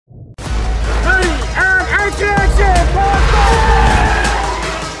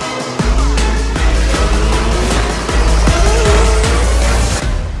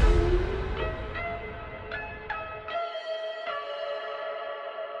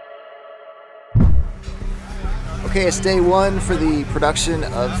Okay, it's day one for the production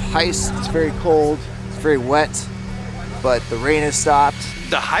of Heist. It's very cold, it's very wet, but the rain has stopped.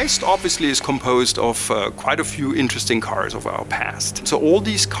 The Heist obviously is composed of quite a few interesting cars of our past. So all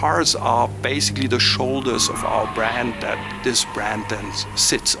these cars are basically the shoulders of our brand that this brand then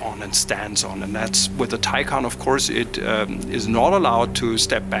sits on and stands on. And that's with the Taycan, of course, it is not allowed to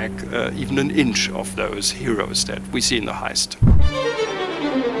step back even an inch of those heroes that we see in the Heist.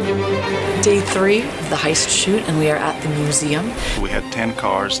 Day 3 of the Heist shoot, and we are at the museum. We had 10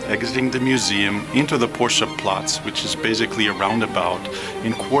 cars exiting the museum into the Porsche Platz, which is basically a roundabout,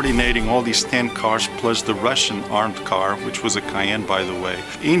 in coordinating all these 10 cars plus the Russian armed car, which was a Cayenne, by the way,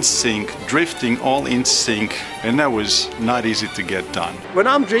 in sync, drifting all in sync, and that was not easy to get done. When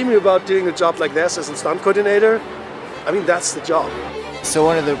I'm dreaming about doing a job like this as a stunt coordinator, I mean, that's the job. So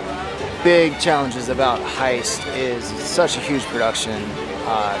one of the big challenges about Heist is it's such a huge production.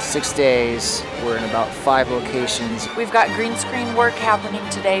 6 days, we're in about 5 locations. We've got green screen work happening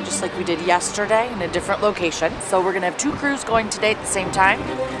today, just like we did yesterday in a different location. So we're gonna have 2 crews going today at the same time.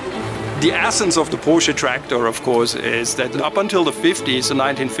 The essence of the Porsche tractor, of course, is that up until the 50s, the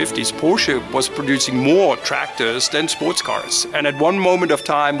 1950s, Porsche was producing more tractors than sports cars. And at one moment of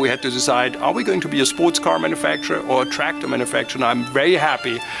time, we had to decide, are we going to be a sports car manufacturer or a tractor manufacturer? And I'm very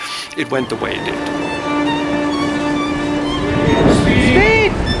happy it went the way it did.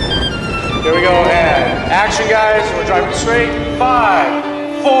 Speed! Here we go, and action, guys. We're driving straight. 5,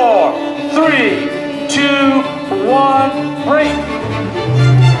 4, 3, 2, 1, brake.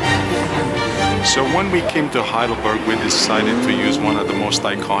 So when we came to Heidelberg, we decided to use one of the most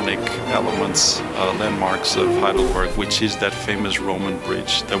iconic elements, landmarks of Heidelberg, which is that famous Roman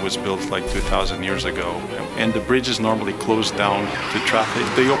bridge that was built like 2,000 years ago. And the bridge is normally closed down to traffic.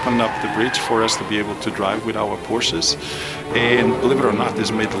 They opened up the bridge for us to be able to drive with our Porsches. And believe it or not,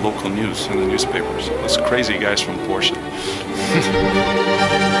 this made the local news in the newspapers. Those crazy guys from Porsche.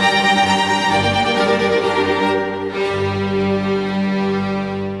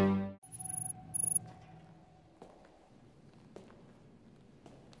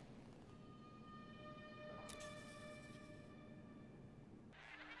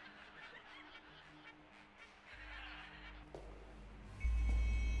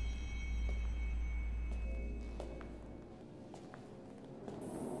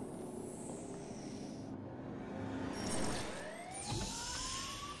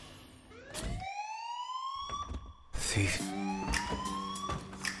 Thief.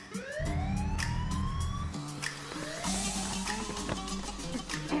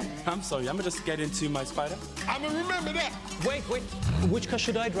 I'm sorry, I'm gonna just get into my Spider. I'm gonna remember that. Wait. Which car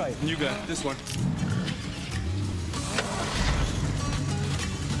should I drive? You go, this one.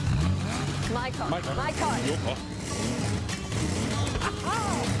 My car. My car. My car. Your car.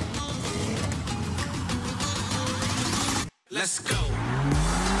 Let's go.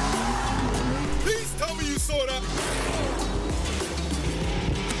 Please tell me you saw that.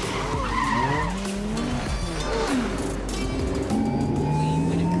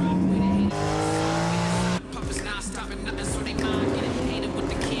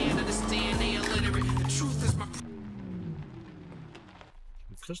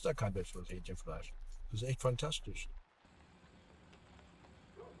 Du kriegst da kein besseres Hähnchenfleisch. Das ist echt fantastisch.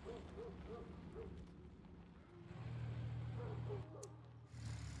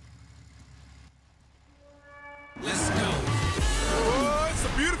 Let's go. Oh, it's a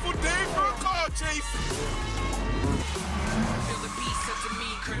beautiful day for a car chase. Feel the beat set to me,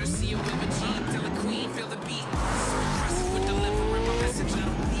 courtesy of Wilbur G. Tell the queen, feel the beat. So impressive with delivering my message. I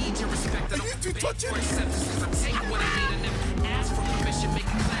don't need your respect. I don't beg for acceptance. I take what I need and never ask for permission. Make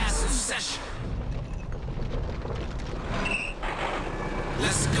a class in session.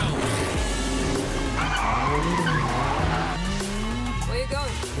 Let's go. Where you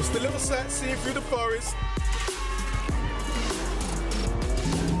going? Just a little sightseeing through the forest.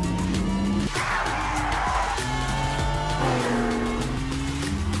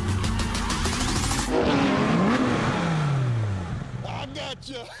 I got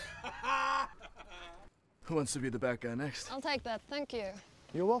you. Who wants to be the bad guy next? I'll take that, thank you.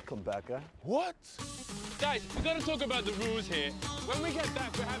 You're welcome, bad guy. What? Guys, we gotta talk about the rules here. When we get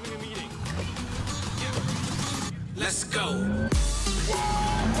back, we're having a meeting. Let's go.